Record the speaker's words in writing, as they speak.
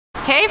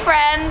Hey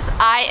friends,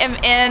 I am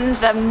in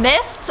the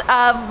midst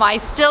of my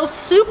still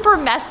super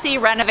messy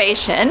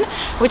renovation,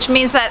 which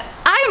means that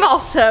I'm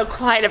also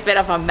quite a bit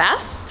of a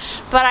mess,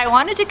 but I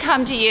wanted to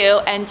come to you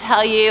and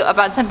tell you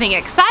about something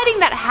exciting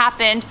that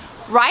happened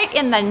right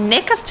in the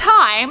nick of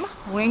time,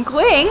 wink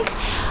wink.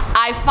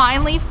 I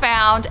finally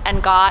found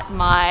and got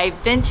my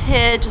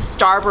vintage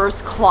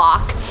Starburst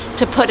clock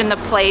to put in the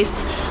place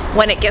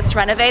when it gets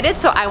renovated,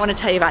 so I want to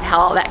tell you about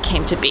how all that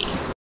came to be.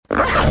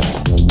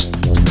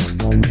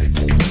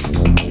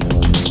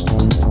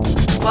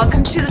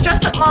 Welcome to the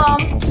Dress Up Mom.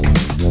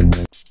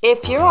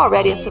 If you're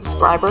already a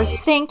subscriber,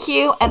 thank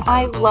you and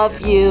I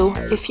love you.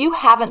 If you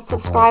haven't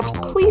subscribed,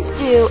 please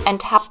do and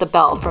tap the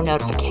bell for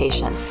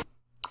notifications.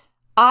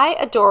 I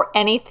adore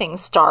anything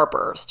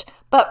Starburst,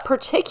 but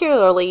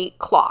particularly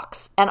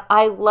clocks, and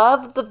I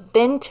love the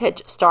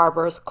vintage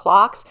Starburst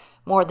clocks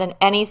more than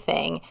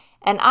anything,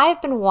 and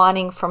I've been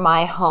wanting for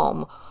my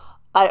home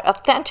an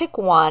authentic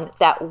one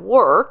that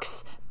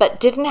works but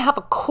didn't have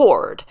a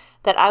cord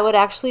that I would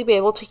actually be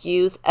able to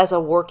use as a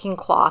working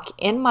clock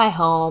in my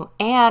home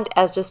and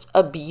as just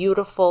a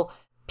beautiful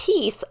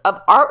piece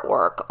of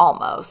artwork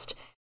almost.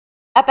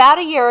 About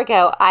a year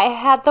ago, I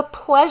had the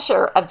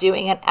pleasure of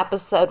doing an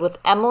episode with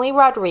Emily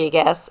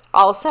Rodriguez,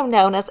 also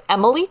known as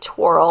Emily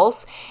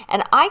Twirls,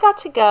 and I got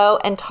to go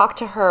and talk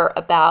to her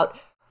about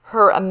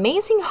her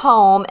amazing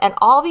home and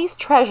all these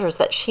treasures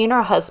that she and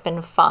her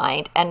husband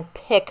find and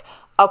pick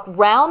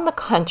around the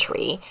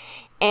country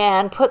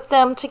and put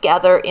them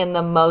together in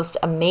the most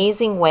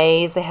amazing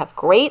ways. They have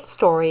great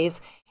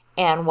stories.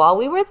 And while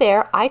we were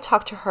there, I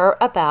talked to her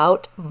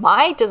about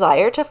my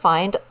desire to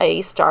find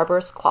a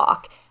Starburst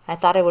clock. I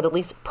thought I would at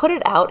least put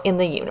it out in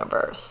the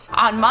universe.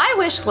 On my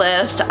wish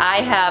list, I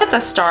have the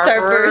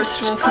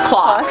Starburst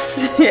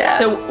clocks. Yeah.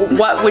 So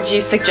what would you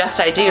suggest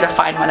I do to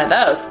find one of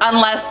those?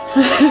 Unless,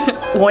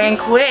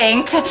 wink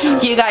wink,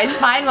 you guys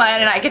find one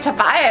and I get to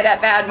buy it at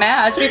Bad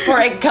Match before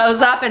it goes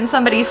up and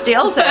somebody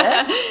steals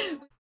it.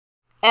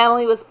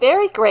 Emily was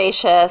very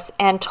gracious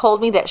and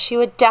told me that she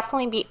would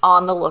definitely be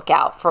on the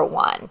lookout for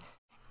one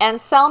and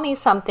sell me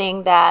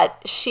something that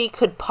she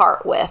could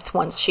part with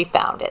once she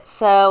found it.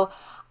 So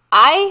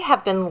I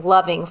have been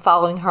loving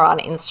following her on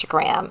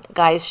Instagram.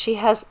 Guys, she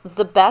has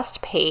the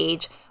best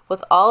page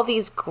with all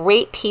these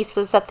great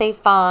pieces that they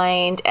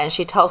find, and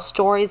she tells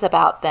stories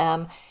about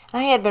them.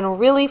 And I had been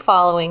really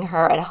following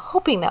her and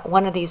hoping that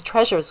one of these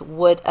treasures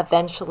would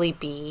eventually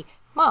be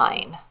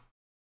mine.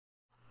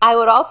 I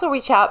would also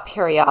reach out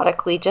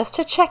periodically just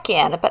to check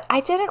in, but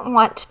I didn't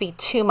want to be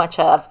too much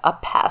of a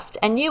pest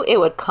and knew it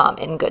would come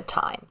in good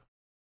time.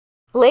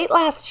 Late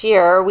last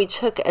year, we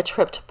took a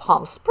trip to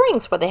Palm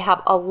Springs where they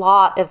have a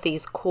lot of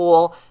these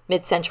cool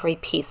mid-century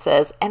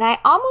pieces, and I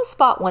almost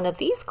bought one of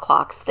these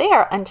clocks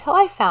there until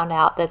I found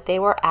out that they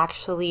were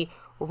actually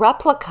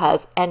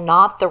replicas and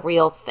not the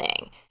real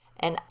thing.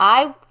 And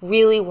I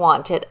really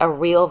wanted a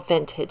real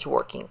vintage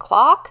working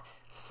clock,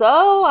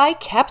 so I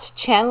kept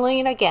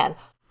channeling again,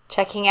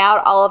 checking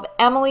out all of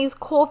Emily's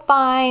cool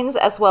finds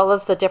as well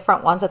as the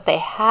different ones that they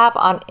have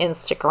on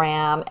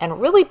Instagram and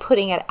really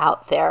putting it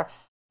out there.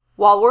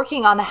 While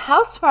working on the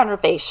house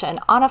renovation,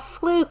 on a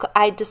fluke,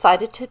 I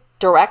decided to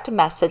direct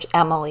message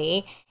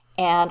Emily,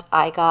 and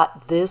I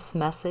got this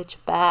message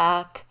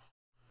back.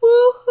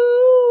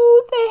 Woohoo!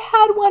 They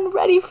had one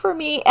ready for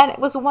me, and it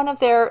was one of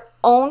their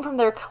own from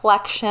their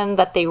collection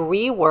that they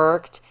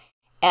reworked,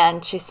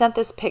 and she sent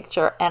this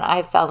picture, and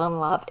I fell in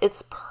love.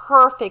 It's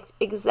perfect,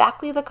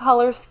 exactly the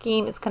color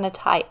scheme. It's going to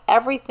tie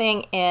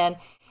everything in,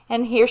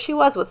 and here she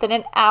was within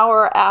an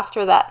hour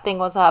after that thing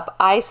was up.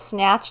 I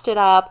snatched it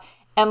up.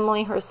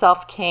 Emily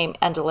herself came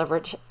and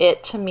delivered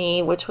it to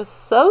me, which was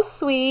so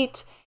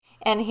sweet.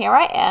 And here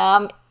I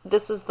am.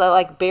 This is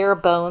the bare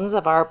bones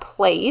of our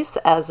place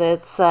as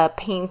it's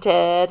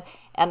painted,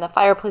 and the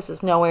fireplace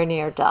is nowhere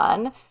near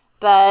done.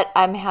 But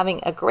I'm having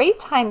a great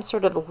time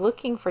sort of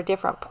looking for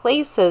different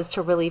places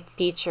to really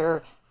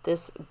feature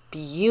this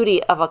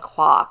beauty of a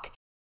clock.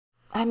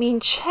 I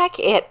mean, check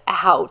it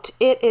out.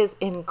 It is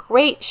in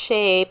great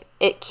shape.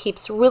 It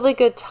keeps really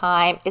good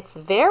time. It's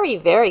very,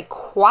 very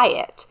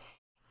quiet.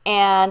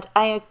 And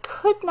I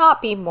could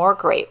not be more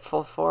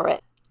grateful for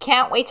it.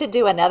 Can't wait to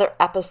do another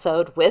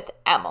episode with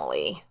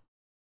Emily.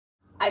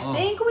 I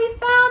think we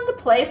found the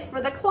place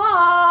for the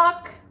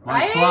clock.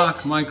 My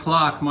clock, my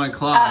clock, my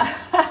clock.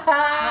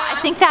 I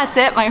think that's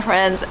it, my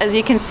friends. As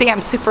you can see,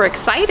 I'm super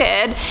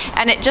excited,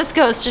 and it just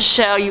goes to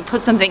show you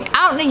put something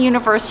out in the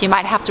universe, you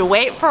might have to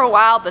wait for a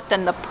while, but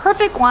then the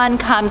perfect one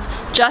comes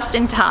just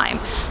in time.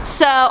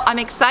 So I'm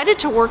excited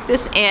to work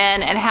this in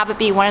and have it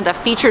be one of the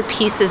featured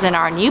pieces in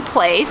our new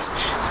place.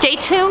 Stay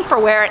tuned for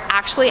where it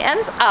actually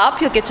ends up.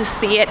 You'll get to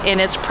see it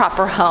in its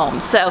proper home.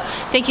 So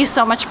thank you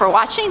so much for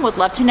watching. Would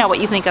love to know what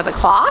you think of the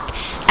clock.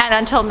 And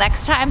until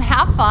next time,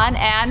 have fun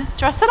and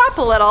dress it up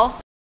a little.